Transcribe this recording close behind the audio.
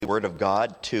Word of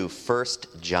God to 1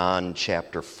 John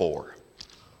chapter 4.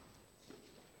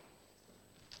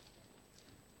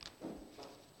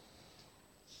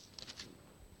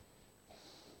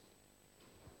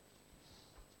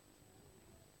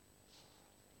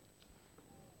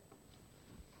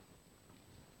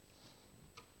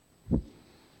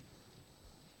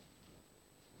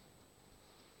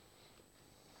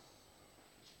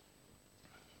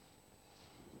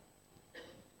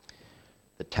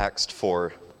 The text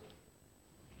for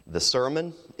the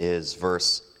sermon is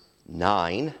verse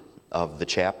 9 of the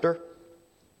chapter,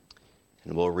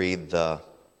 and we'll read the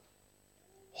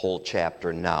whole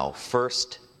chapter now. 1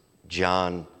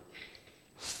 John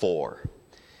 4.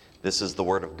 This is the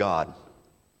Word of God.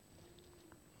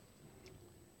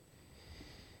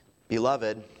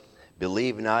 Beloved,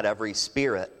 believe not every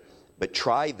spirit, but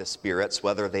try the spirits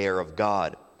whether they are of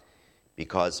God,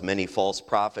 because many false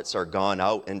prophets are gone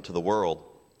out into the world.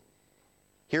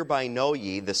 Hereby know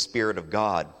ye the Spirit of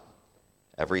God.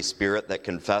 Every spirit that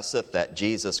confesseth that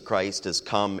Jesus Christ is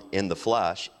come in the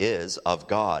flesh is of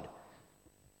God.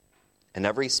 And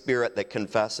every spirit that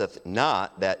confesseth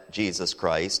not that Jesus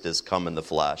Christ is come in the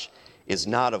flesh is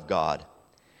not of God.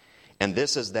 And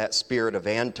this is that spirit of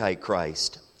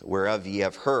Antichrist, whereof ye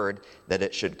have heard that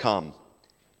it should come.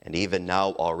 And even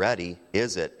now already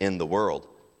is it in the world.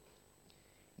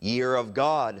 Ye are of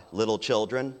God, little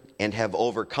children, and have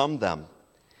overcome them,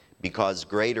 because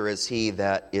greater is he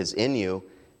that is in you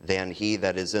than he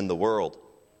that is in the world.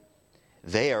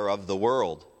 They are of the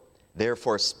world,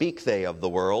 therefore speak they of the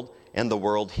world, and the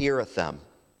world heareth them.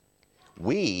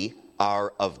 We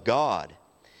are of God.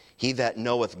 He that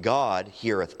knoweth God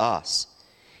heareth us.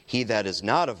 He that is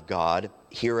not of God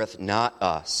heareth not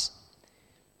us.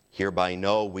 Hereby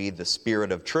know we the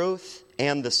spirit of truth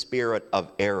and the spirit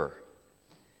of error.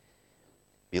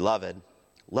 Beloved,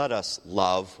 let us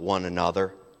love one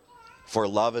another, for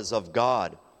love is of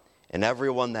God, and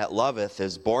everyone that loveth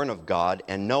is born of God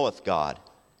and knoweth God.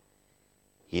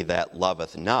 He that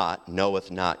loveth not knoweth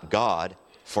not God,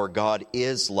 for God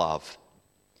is love.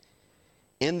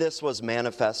 In this was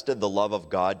manifested the love of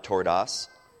God toward us,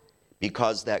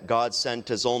 because that God sent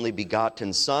his only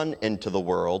begotten Son into the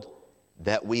world,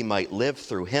 that we might live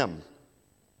through him.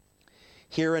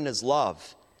 Herein is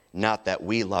love, not that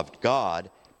we loved God,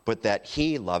 but that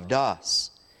he loved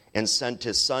us, and sent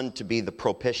his Son to be the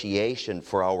propitiation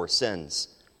for our sins.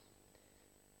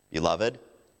 Beloved,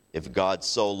 if God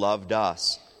so loved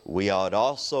us, we ought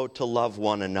also to love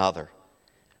one another.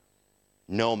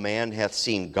 No man hath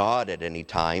seen God at any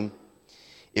time.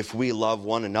 If we love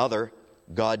one another,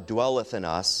 God dwelleth in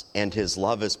us, and his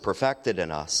love is perfected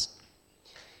in us.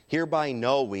 Hereby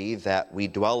know we that we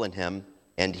dwell in him,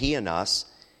 and he in us,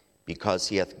 because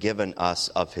he hath given us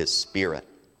of his Spirit.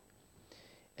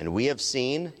 And we have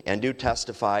seen and do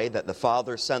testify that the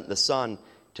Father sent the Son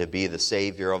to be the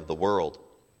Savior of the world.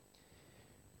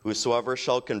 Whosoever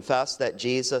shall confess that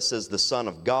Jesus is the Son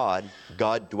of God,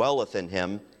 God dwelleth in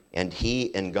him, and he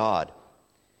in God.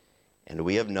 And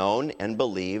we have known and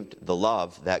believed the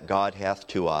love that God hath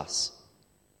to us.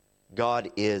 God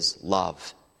is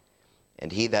love.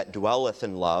 And he that dwelleth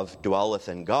in love dwelleth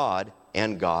in God,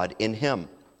 and God in him.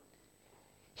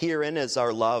 Herein is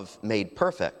our love made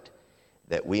perfect,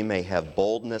 that we may have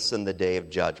boldness in the day of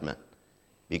judgment,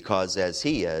 because as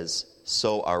he is,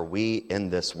 so are we in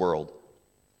this world.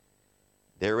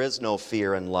 There is no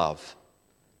fear in love,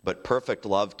 but perfect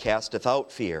love casteth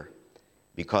out fear,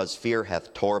 because fear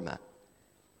hath torment.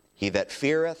 He that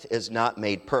feareth is not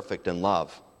made perfect in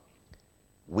love.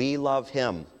 We love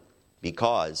him,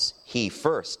 because he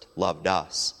first loved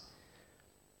us.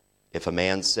 If a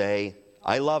man say,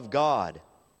 I love God,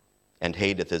 and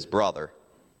hateth his brother,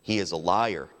 he is a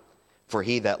liar. For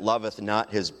he that loveth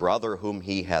not his brother whom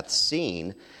he hath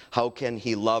seen, how can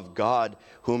he love God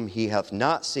whom he hath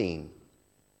not seen?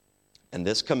 And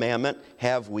this commandment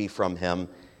have we from him,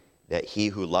 that he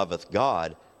who loveth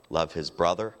God love his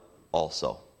brother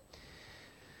also.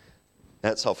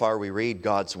 That's how far we read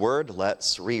God's word.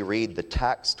 Let's reread the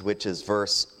text, which is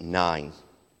verse 9.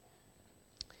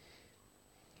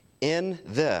 In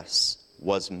this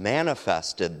was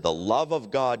manifested the love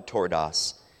of God toward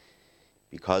us,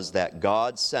 because that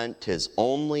God sent his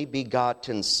only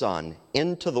begotten Son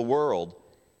into the world,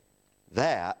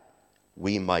 that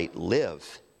we might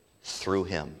live through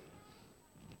him.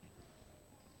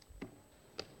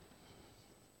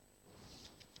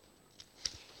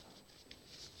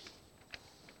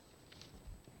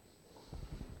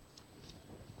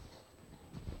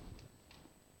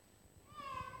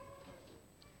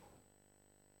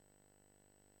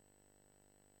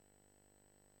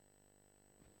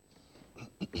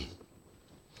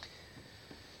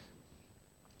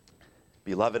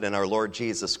 Beloved in our Lord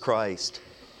Jesus Christ,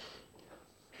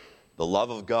 the love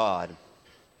of God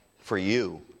for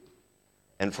you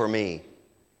and for me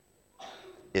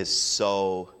is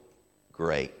so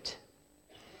great.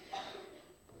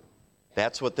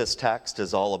 That's what this text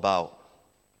is all about.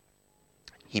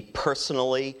 He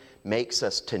personally makes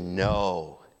us to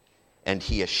know, and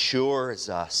he assures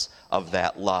us of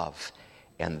that love.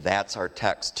 And that's our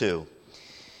text too.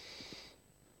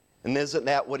 And isn't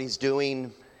that what he's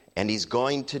doing and he's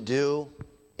going to do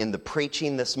in the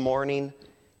preaching this morning?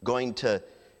 Going to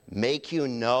make you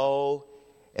know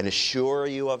and assure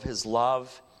you of his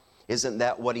love? Isn't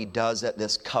that what he does at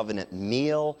this covenant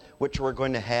meal, which we're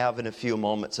going to have in a few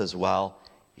moments as well?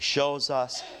 He shows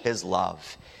us his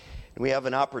love. And we have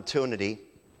an opportunity,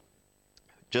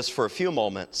 just for a few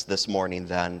moments this morning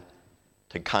then,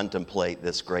 to contemplate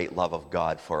this great love of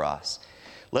God for us.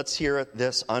 Let's hear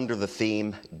this under the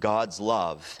theme, God's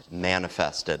love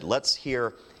manifested. Let's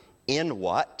hear in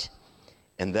what,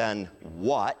 and then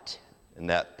what, and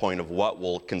that point of what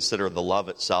we'll consider the love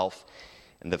itself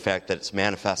and the fact that it's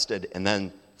manifested, and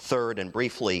then third and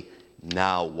briefly,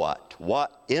 now what?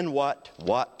 What, in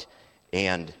what,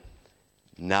 and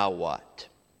now what?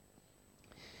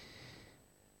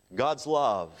 God's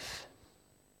love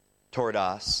toward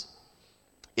us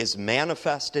is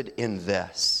manifested in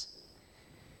this,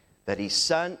 that he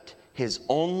sent his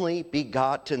only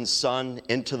begotten Son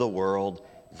into the world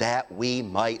that we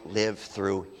might live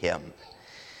through him.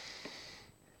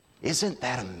 Isn't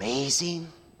that amazing?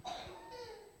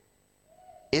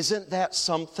 Isn't that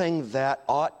something that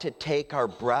ought to take our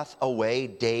breath away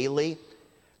daily?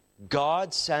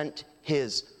 God sent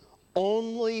his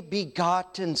only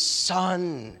begotten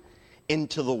Son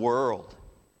into the world.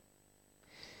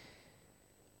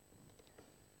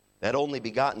 That only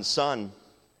begotten Son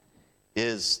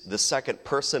is the second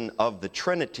person of the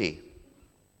Trinity.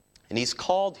 And he's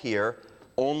called here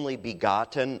only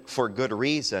begotten for good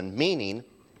reason, meaning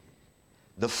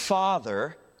the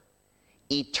Father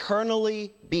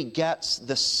eternally begets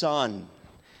the Son.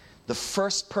 The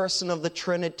first person of the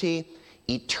Trinity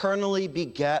eternally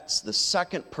begets the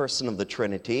second person of the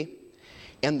Trinity,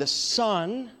 and the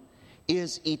Son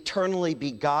is eternally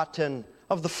begotten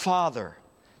of the Father.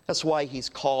 That's why he's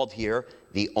called here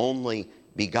the only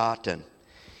begotten.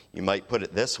 You might put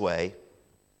it this way: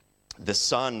 the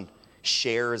Son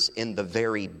shares in the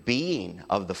very being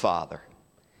of the Father.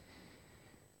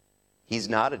 He's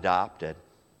not adopted.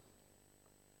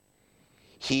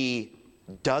 He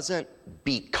doesn't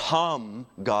become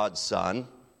God's Son.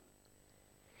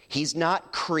 He's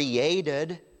not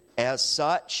created as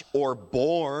such or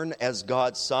born as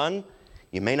God's Son.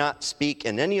 You may not speak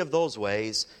in any of those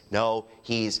ways. No,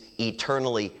 he's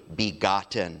eternally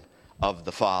begotten of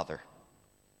the Father.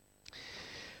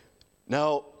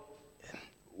 Now,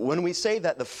 when we say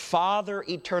that the Father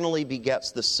eternally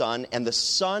begets the Son and the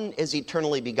Son is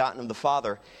eternally begotten of the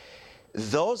Father,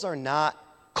 those are not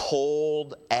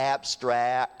cold,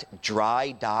 abstract,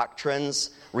 dry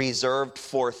doctrines reserved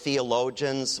for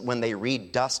theologians when they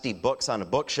read dusty books on a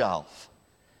bookshelf.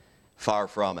 Far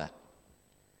from it.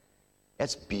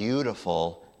 It's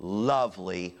beautiful,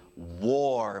 lovely,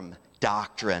 warm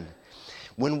doctrine.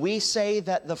 When we say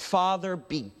that the Father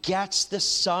begets the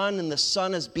Son and the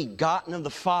Son is begotten of the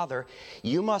Father,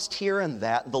 you must hear in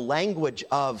that the language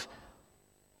of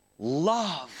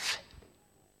love.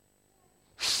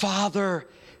 Father,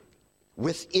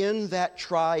 within that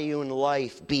triune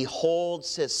life,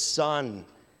 beholds his Son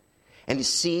and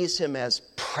sees him as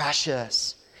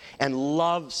precious and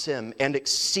loves him and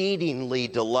exceedingly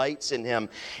delights in him.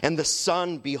 And the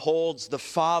Son beholds the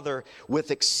Father with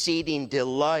exceeding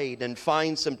delight and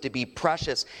finds him to be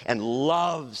precious and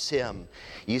loves him.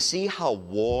 You see how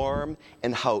warm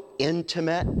and how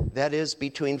intimate that is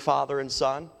between Father and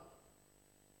Son?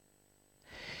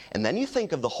 And then you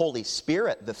think of the Holy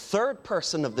Spirit, the third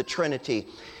person of the Trinity.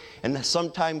 And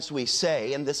sometimes we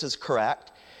say, and this is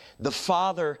correct, the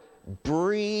Father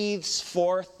breathes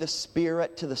forth the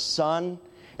Spirit to the Son,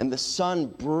 and the Son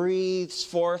breathes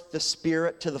forth the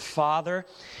Spirit to the Father.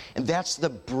 And that's the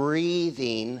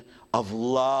breathing of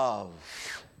love.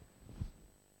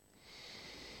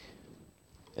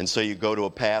 And so you go to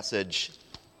a passage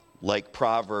like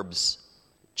Proverbs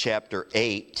chapter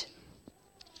 8,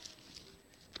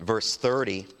 verse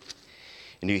 30,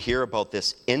 and you hear about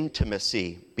this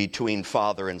intimacy between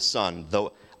Father and Son.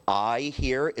 The I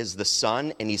here is the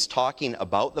Son, and he's talking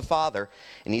about the Father,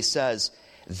 and he says,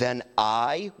 "Then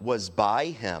I was by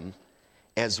him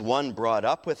as one brought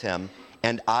up with him,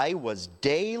 and I was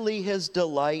daily his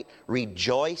delight,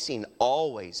 rejoicing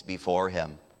always before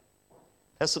him."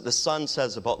 That's what the Son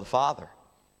says about the Father.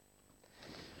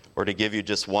 Or to give you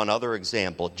just one other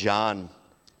example, John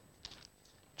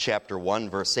chapter 1,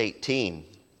 verse 18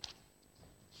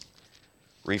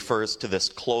 refers to this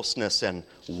closeness and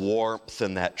warmth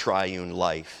in that triune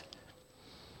life.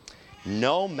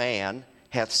 No man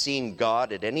hath seen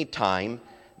God at any time,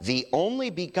 the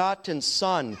only begotten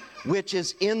Son, which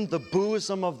is in the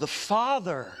bosom of the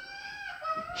Father.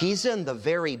 He's in the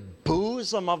very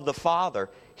bosom of the Father.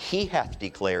 He hath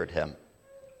declared him.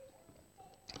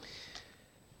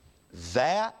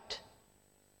 That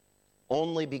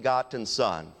only begotten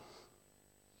Son,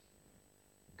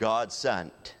 God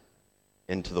sent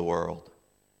into the world.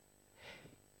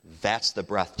 That's the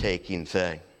breathtaking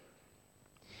thing.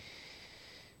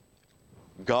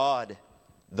 God,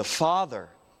 the Father,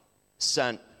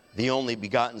 sent the only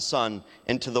begotten Son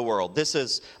into the world. This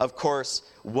is, of course,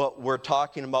 what we're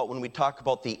talking about when we talk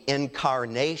about the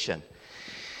incarnation.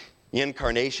 The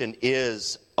incarnation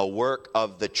is a work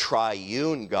of the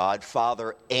triune God,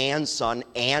 Father and Son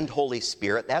and Holy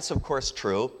Spirit. That's, of course,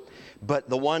 true. But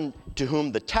the one to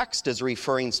whom the text is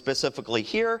referring specifically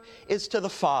here is to the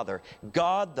Father.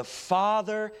 God the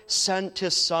Father sent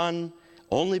his Son,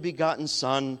 only begotten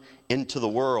Son, into the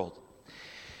world.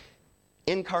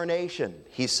 Incarnation,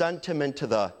 he sent him into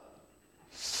the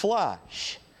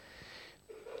flesh.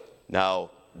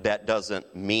 Now, that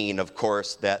doesn't mean, of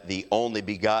course, that the only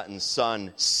begotten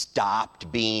Son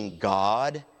stopped being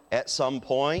God at some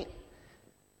point.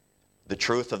 The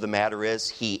truth of the matter is,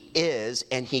 he is,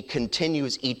 and he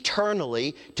continues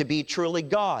eternally to be truly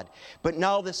God. But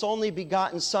now this only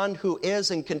begotten Son, who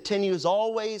is and continues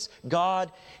always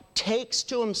God, takes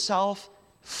to himself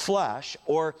flesh,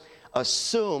 or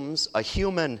assumes a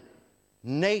human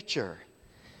nature,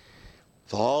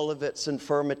 with all of its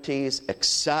infirmities,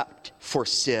 except for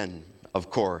sin, of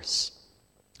course.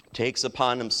 Takes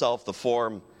upon himself the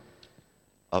form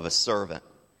of a servant.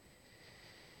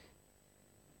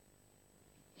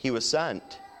 He was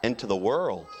sent into the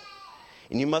world.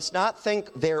 And you must not think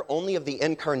there only of the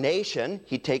incarnation.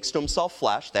 He takes to himself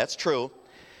flesh, that's true.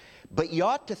 But you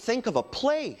ought to think of a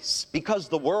place, because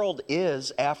the world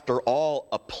is, after all,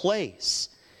 a place.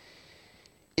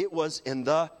 It was in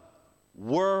the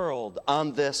world,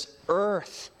 on this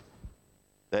earth,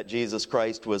 that Jesus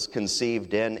Christ was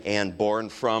conceived in and born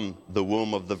from the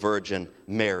womb of the Virgin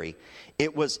Mary.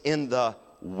 It was in the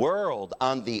world,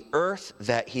 on the earth,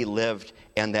 that he lived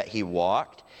and that he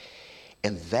walked.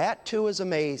 And that too is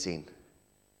amazing.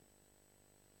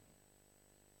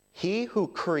 He who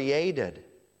created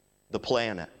the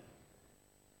planet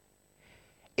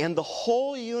and the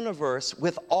whole universe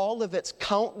with all of its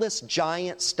countless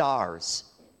giant stars,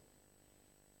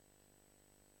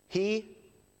 he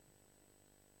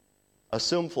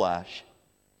assumed flesh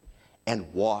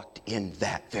and walked in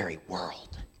that very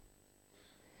world.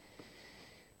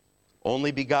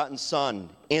 Only begotten Son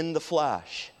in the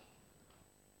flesh,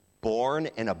 born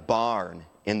in a barn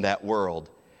in that world,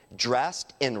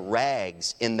 dressed in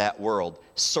rags in that world,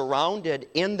 surrounded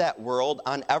in that world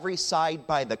on every side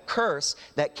by the curse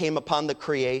that came upon the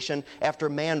creation after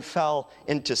man fell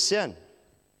into sin.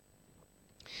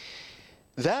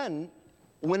 Then,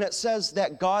 when it says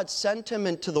that God sent him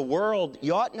into the world,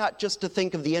 you ought not just to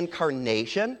think of the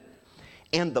incarnation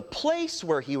and the place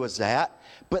where he was at,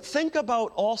 but think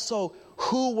about also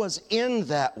who was in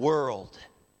that world.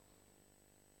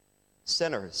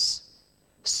 Sinners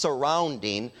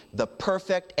surrounding the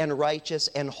perfect and righteous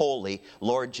and holy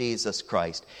Lord Jesus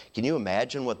Christ. Can you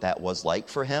imagine what that was like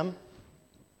for him?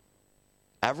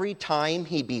 Every time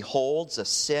he beholds a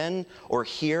sin or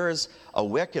hears a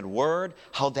wicked word,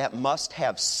 how that must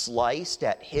have sliced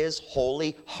at his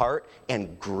holy heart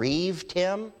and grieved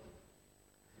him.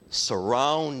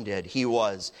 Surrounded he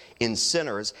was in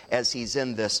sinners as he's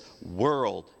in this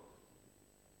world.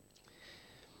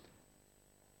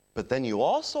 But then you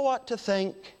also ought to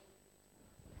think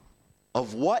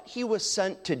of what he was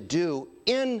sent to do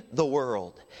in the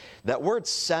world. That word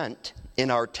sent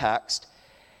in our text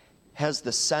has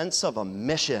the sense of a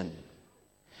mission.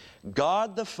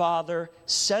 God the Father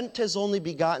sent his only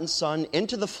begotten Son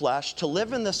into the flesh to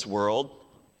live in this world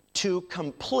to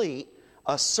complete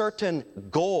a certain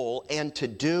goal and to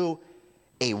do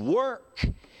a work.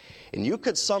 And you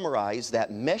could summarize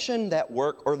that mission, that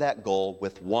work, or that goal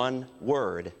with one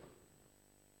word: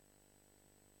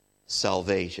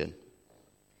 salvation.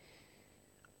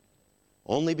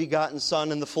 Only begotten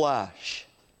Son in the flesh,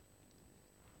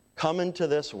 come into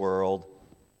this world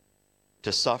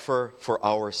to suffer for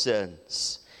our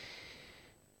sins.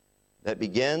 That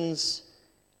begins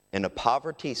in a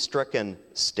poverty-stricken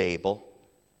stable,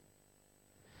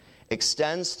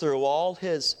 extends through all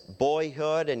his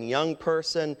boyhood and young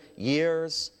person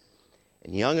years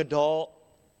and young adult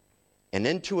and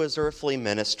into his earthly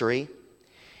ministry.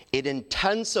 It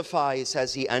intensifies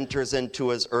as he enters into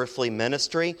his earthly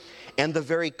ministry. And the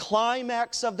very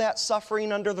climax of that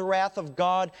suffering under the wrath of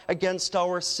God against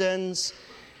our sins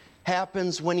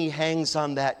happens when he hangs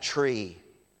on that tree.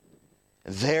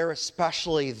 There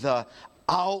especially the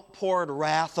outpoured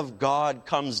wrath of God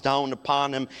comes down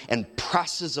upon him and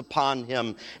presses upon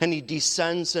him, and he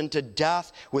descends into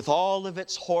death with all of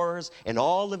its horrors and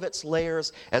all of its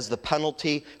layers as the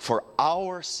penalty for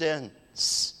our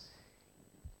sins.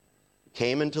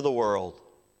 Came into the world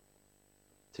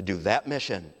to do that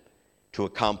mission, to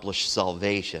accomplish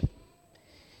salvation.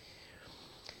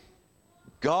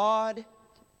 God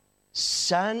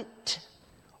sent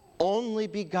only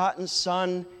begotten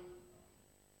Son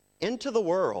into the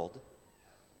world,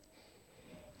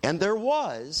 and there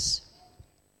was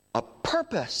a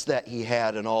purpose that he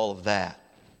had in all of that.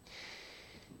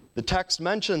 The text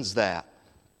mentions that.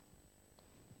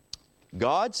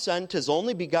 God sent his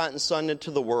only begotten Son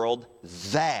into the world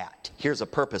that, here's a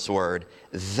purpose word,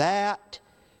 that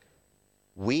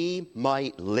we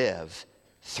might live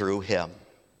through him.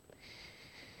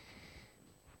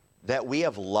 That we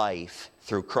have life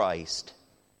through Christ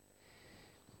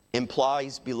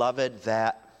implies, beloved,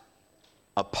 that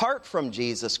apart from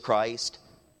Jesus Christ,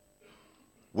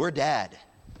 we're dead.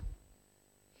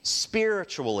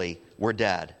 Spiritually, we're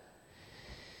dead.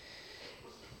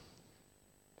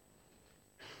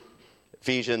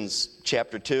 Ephesians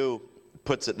chapter 2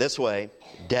 puts it this way: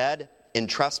 dead in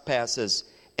trespasses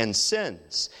and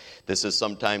sins. This is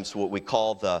sometimes what we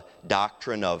call the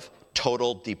doctrine of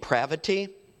total depravity.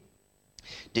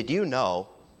 Did you know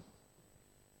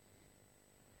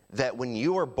that when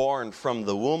you were born from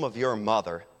the womb of your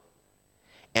mother,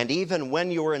 and even when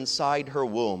you were inside her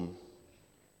womb,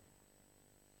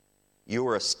 you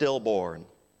were a stillborn?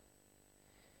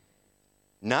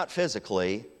 Not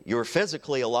physically, you were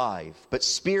physically alive, but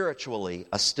spiritually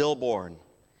a stillborn,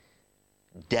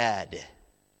 dead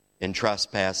in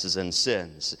trespasses and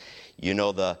sins. You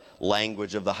know the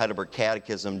language of the Heidelberg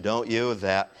Catechism, don't you?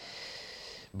 That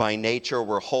by nature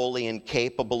we're wholly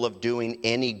incapable of doing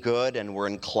any good and we're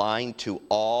inclined to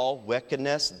all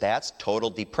wickedness. That's total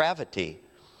depravity.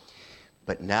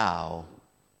 But now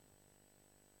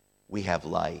we have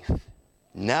life.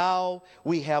 Now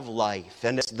we have life,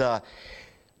 and it's the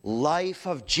life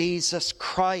of Jesus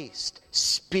Christ,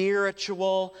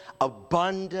 spiritual,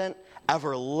 abundant,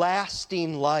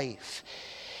 everlasting life.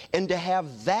 And to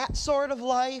have that sort of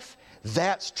life,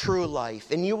 that's true life.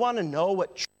 And you want to know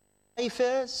what true life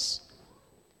is?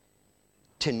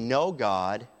 To know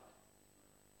God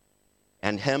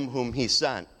and him whom he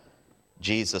sent,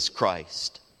 Jesus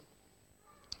Christ.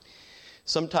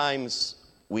 Sometimes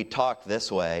we talk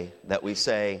this way, that we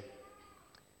say,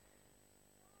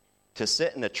 to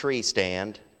sit in a tree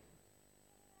stand,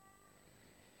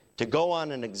 to go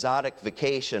on an exotic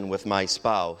vacation with my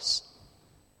spouse,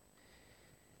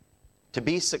 to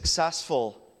be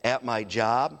successful at my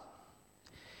job,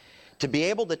 to be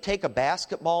able to take a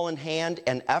basketball in hand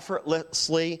and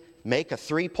effortlessly make a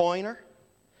three-pointer,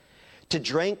 to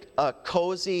drink a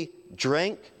cozy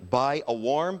drink by a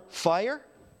warm fire.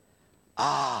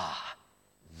 Ah,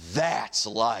 that's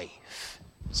life.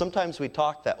 Sometimes we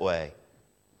talk that way.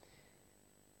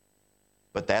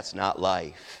 But that's not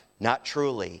life. Not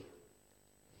truly.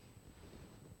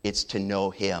 It's to know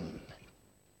him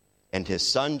and his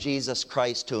Son Jesus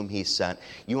Christ whom he sent.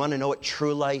 You want to know what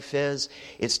true life is?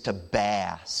 It's to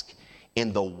bask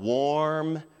in the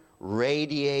warm,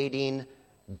 radiating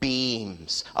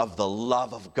beams of the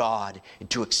love of God and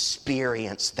to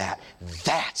experience that.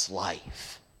 That's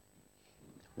life.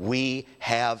 We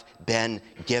have been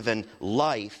given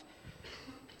life.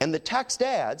 And the text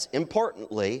adds,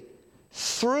 importantly,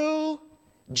 through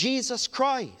Jesus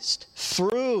Christ,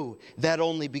 through that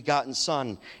only begotten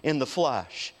Son in the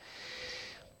flesh.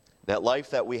 That life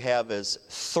that we have is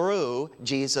through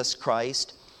Jesus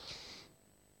Christ,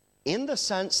 in the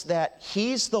sense that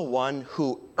he's the one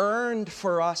who earned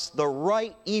for us the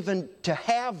right even to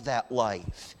have that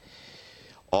life.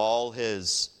 All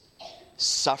his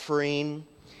suffering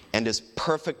and his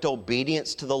perfect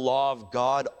obedience to the law of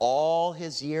God all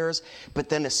his years, but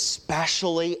then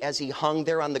especially as he hung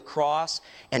there on the cross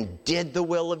and did the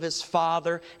will of his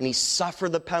Father, and he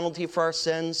suffered the penalty for our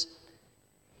sins,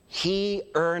 he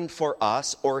earned for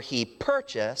us, or he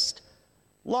purchased,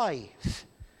 life.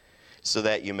 So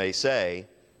that you may say,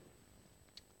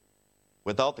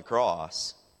 without the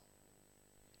cross,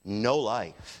 no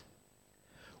life.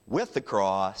 With the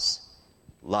cross,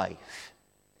 life.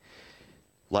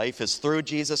 Life is through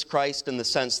Jesus Christ in the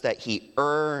sense that he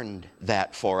earned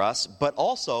that for us, but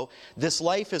also this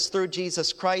life is through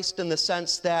Jesus Christ in the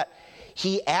sense that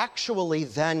he actually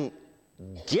then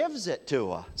gives it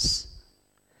to us.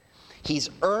 He's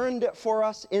earned it for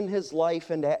us in his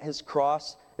life and at his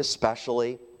cross,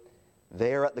 especially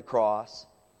there at the cross.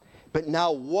 But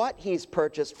now what he's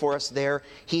purchased for us there,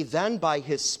 he then by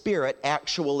his Spirit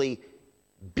actually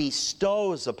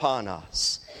bestows upon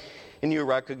us. And you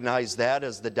recognize that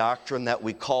as the doctrine that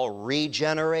we call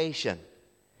regeneration.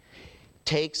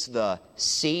 Takes the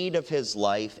seed of his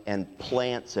life and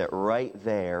plants it right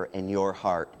there in your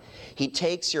heart. He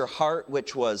takes your heart,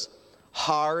 which was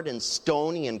hard and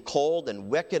stony and cold and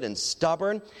wicked and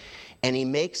stubborn, and he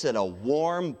makes it a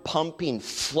warm, pumping,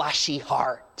 fleshy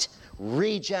heart.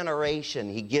 Regeneration.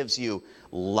 He gives you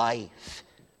life.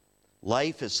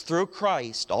 Life is through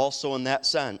Christ, also in that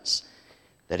sense,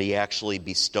 that he actually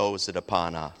bestows it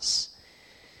upon us.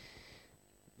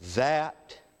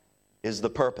 That is the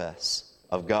purpose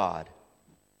of God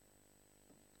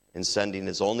in sending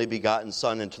his only begotten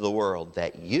Son into the world,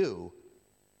 that you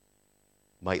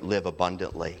might live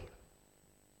abundantly.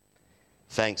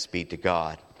 Thanks be to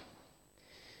God.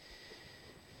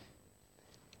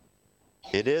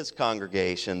 It is,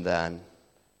 congregation, then,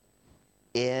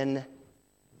 in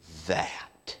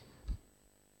that.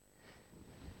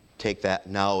 Take that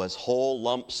now as whole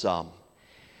lump sum.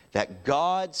 That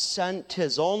God sent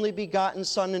his only begotten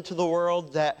Son into the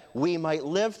world that we might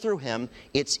live through him.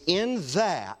 It's in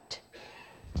that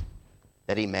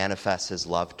that he manifests his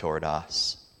love toward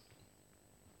us.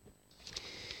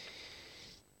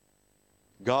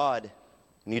 God,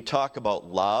 when you talk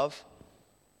about love,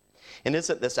 and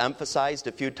isn't this emphasized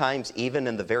a few times even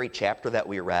in the very chapter that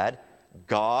we read?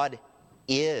 God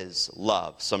is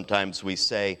love. Sometimes we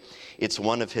say it's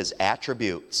one of his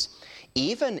attributes.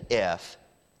 Even if,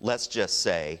 let's just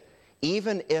say,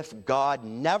 even if God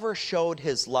never showed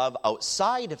his love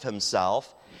outside of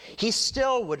himself, he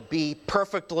still would be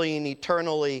perfectly and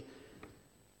eternally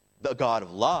the God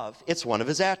of love. It's one of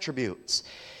his attributes.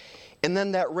 And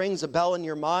then that rings a bell in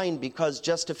your mind because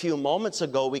just a few moments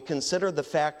ago we considered the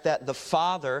fact that the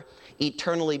Father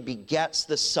eternally begets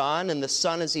the Son, and the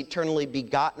Son is eternally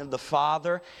begotten of the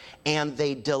Father, and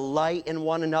they delight in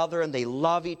one another, and they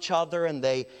love each other, and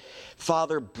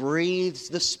Father breathes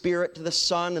the Spirit to the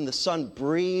Son, and the Son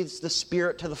breathes the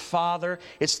Spirit to the Father.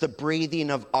 It's the breathing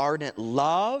of ardent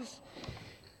love.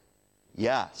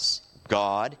 Yes,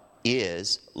 God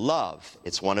is love.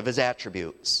 It's one of his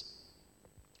attributes.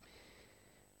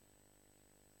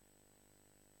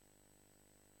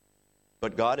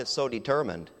 But God is so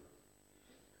determined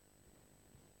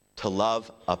to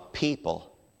love a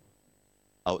people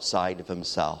outside of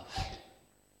himself.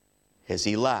 His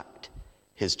elect,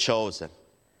 his chosen.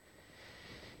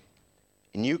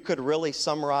 And you could really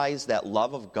summarize that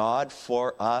love of God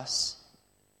for us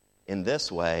in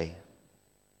this way.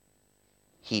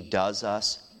 He does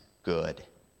us good.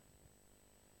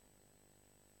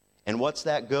 And what's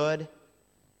that good?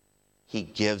 He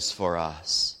gives for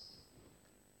us.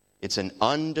 It's an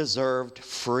undeserved,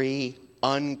 free,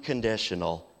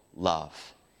 unconditional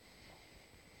love.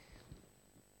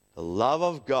 The love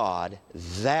of God,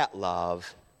 that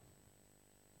love,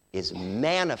 is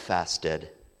manifested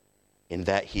in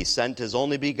that he sent his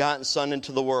only begotten Son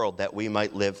into the world that we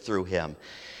might live through him.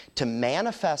 To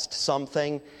manifest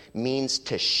something means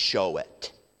to show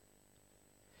it.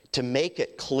 To make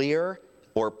it clear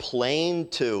or plain,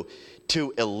 to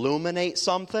illuminate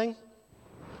something.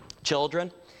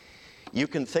 Children, you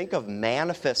can think of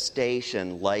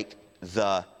manifestation like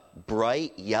the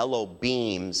bright yellow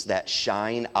beams that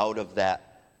shine out of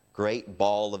that great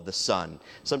ball of the sun.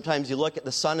 Sometimes you look at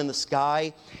the sun in the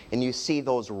sky and you see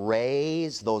those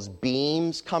rays, those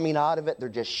beams coming out of it. They're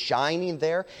just shining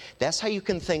there. That's how you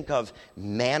can think of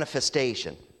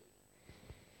manifestation.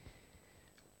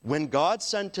 When God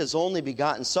sent his only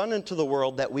begotten Son into the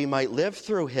world that we might live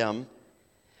through him,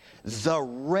 the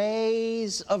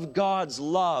rays of God's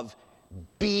love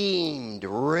beamed,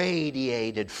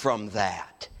 radiated from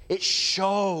that. It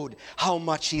showed how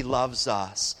much he loves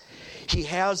us. He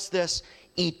has this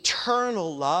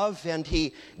eternal love, and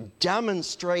he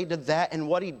demonstrated that in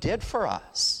what he did for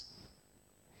us.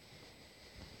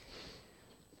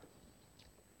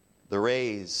 The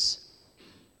rays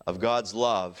of God's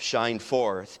love shine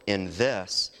forth in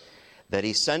this, that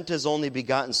he sent his only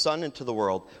begotten Son into the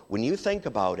world. When you think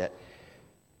about it,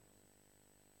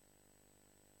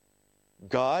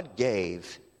 God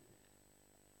gave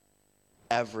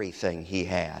everything he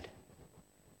had.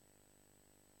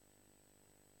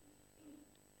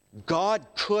 God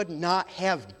could not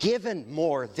have given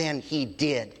more than he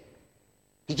did.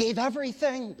 He gave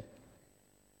everything.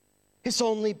 His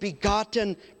only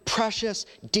begotten, precious,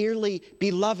 dearly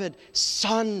beloved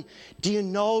Son. Do you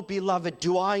know, beloved,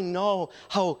 do I know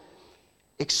how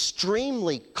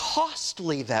extremely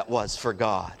costly that was for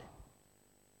God?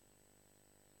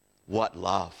 What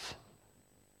love!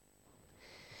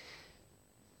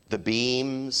 The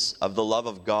beams of the love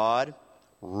of God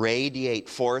radiate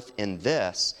forth in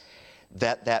this,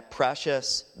 that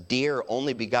precious, dear,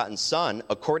 only begotten Son,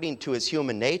 according to his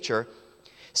human nature,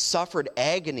 suffered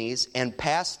agonies and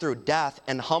passed through death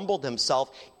and humbled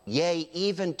himself, yea,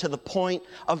 even to the point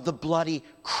of the bloody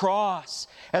cross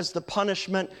as the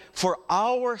punishment for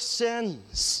our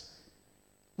sins.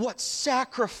 What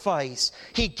sacrifice!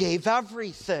 He gave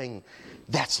everything.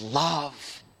 That's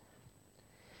love.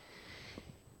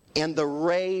 And the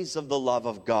rays of the love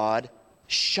of God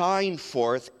shine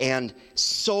forth, and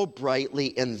so brightly,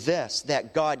 in this,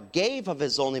 that God gave of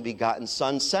his only begotten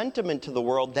Son, sent him into the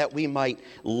world that we might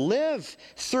live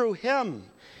through him.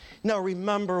 Now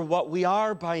remember what we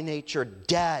are by nature: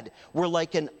 dead. We're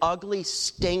like an ugly,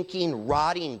 stinking,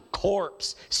 rotting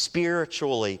corpse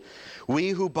spiritually.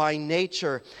 We who by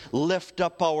nature lift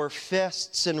up our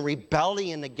fists in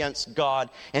rebellion against God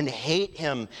and hate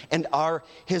him and are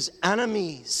his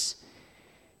enemies.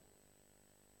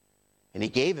 And he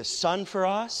gave his Son for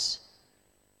us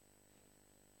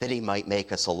that he might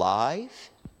make us alive.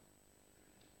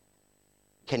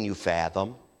 Can you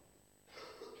fathom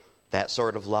that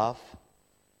sort of love?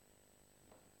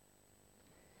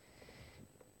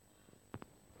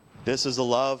 This is a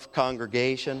love,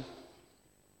 congregation,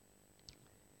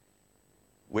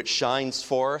 which shines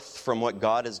forth from what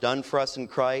God has done for us in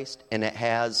Christ, and it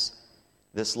has,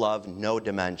 this love, no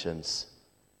dimensions.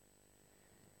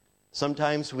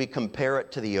 Sometimes we compare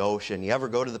it to the ocean. You ever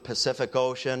go to the Pacific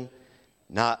Ocean,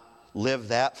 not live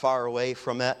that far away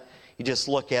from it? You just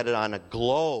look at it on a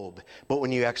globe. But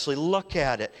when you actually look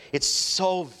at it, it's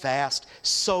so vast,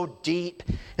 so deep.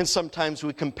 And sometimes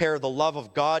we compare the love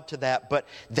of God to that, but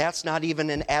that's not even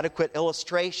an adequate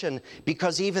illustration,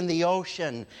 because even the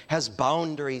ocean has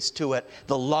boundaries to it.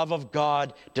 The love of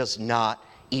God does not.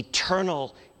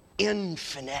 Eternal,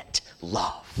 infinite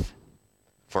love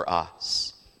for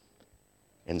us.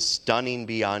 And stunning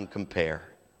beyond compare.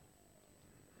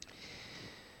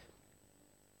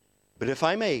 But if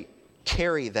I may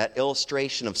carry that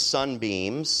illustration of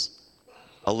sunbeams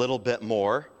a little bit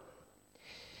more,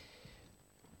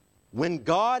 when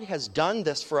God has done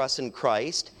this for us in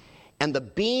Christ, and the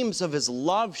beams of his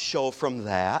love show from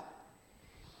that,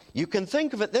 you can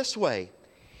think of it this way.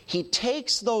 He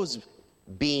takes those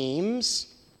beams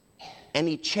and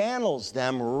he channels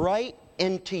them right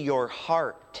into your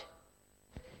heart,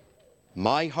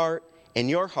 my heart and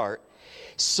your heart,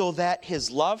 so that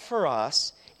his love for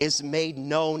us is made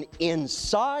known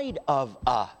inside of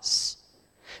us,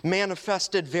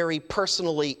 manifested very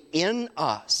personally in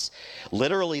us.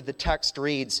 Literally, the text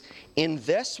reads, "In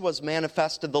this was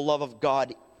manifested the love of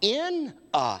God in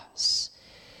us."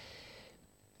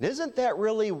 Isn't that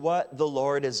really what the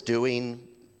Lord is doing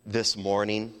this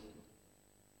morning?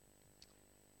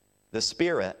 The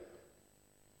Spirit,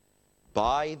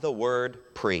 by the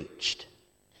word preached,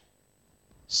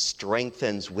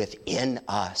 strengthens within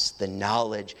us the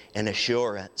knowledge and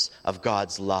assurance of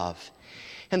God's love.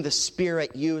 And the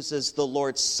Spirit uses the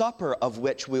Lord's Supper, of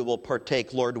which we will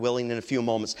partake, Lord willing, in a few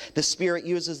moments. The Spirit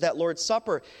uses that Lord's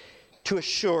Supper to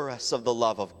assure us of the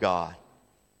love of God.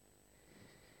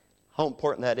 How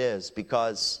important that is,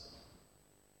 because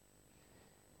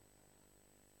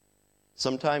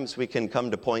sometimes we can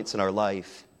come to points in our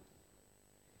life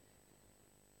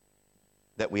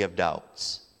that we have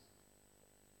doubts.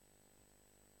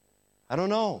 I don't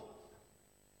know.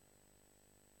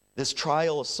 This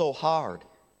trial is so hard.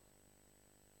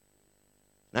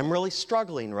 And I'm really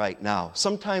struggling right now.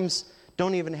 Sometimes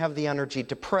don't even have the energy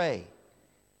to pray.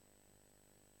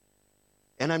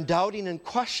 And I'm doubting and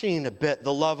questioning a bit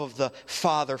the love of the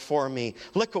Father for me.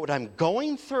 Look at what I'm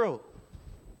going through.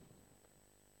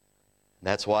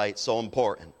 That's why it's so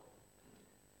important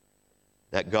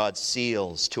that God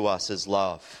seals to us his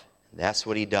love. That's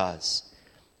what he does.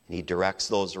 And he directs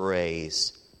those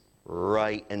rays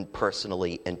right and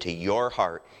personally into your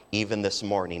heart, even this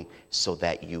morning, so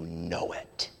that you know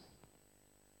it.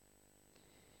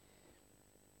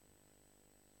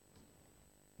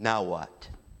 Now what?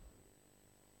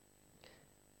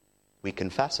 We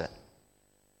confess it.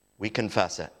 We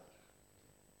confess it.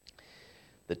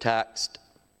 The text,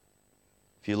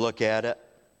 if you look at it,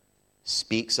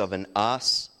 speaks of an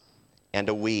us and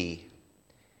a we.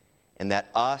 And that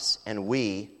us and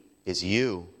we is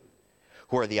you,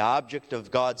 who are the object of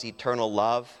God's eternal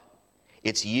love.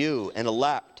 It's you, an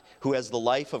elect, who has the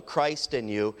life of Christ in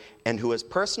you and who has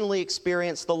personally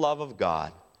experienced the love of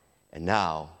God. And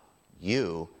now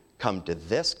you come to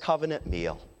this covenant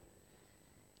meal,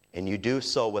 and you do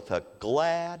so with a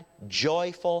glad,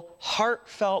 joyful,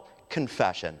 heartfelt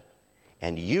confession.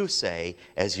 And you say,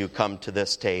 as you come to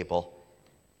this table,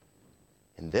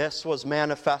 and this was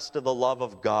manifested the love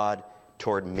of God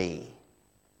toward me.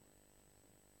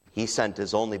 He sent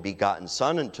his only begotten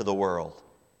Son into the world,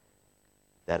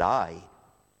 that I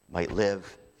might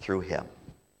live through him.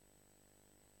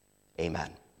 Amen.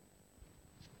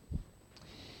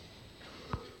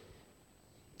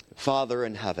 Father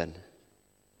in heaven,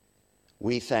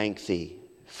 we thank thee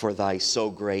for thy so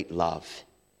great love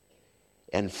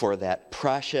and for that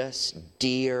precious,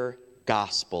 dear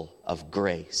gospel of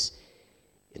grace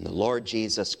in the Lord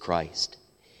Jesus Christ.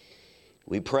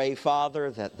 We pray,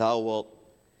 Father, that thou wilt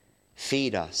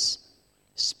feed us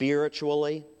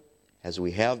spiritually as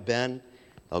we have been.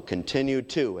 Thou continue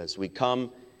to as we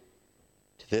come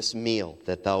to this meal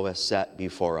that thou hast set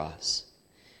before us.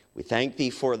 We thank thee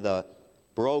for the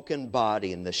broken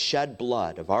body and the shed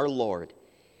blood of our Lord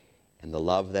and the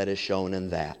love that is shown in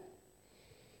that.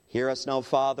 Hear us now,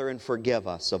 Father, and forgive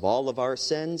us of all of our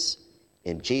sins.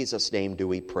 In Jesus' name do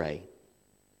we pray.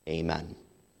 Amen.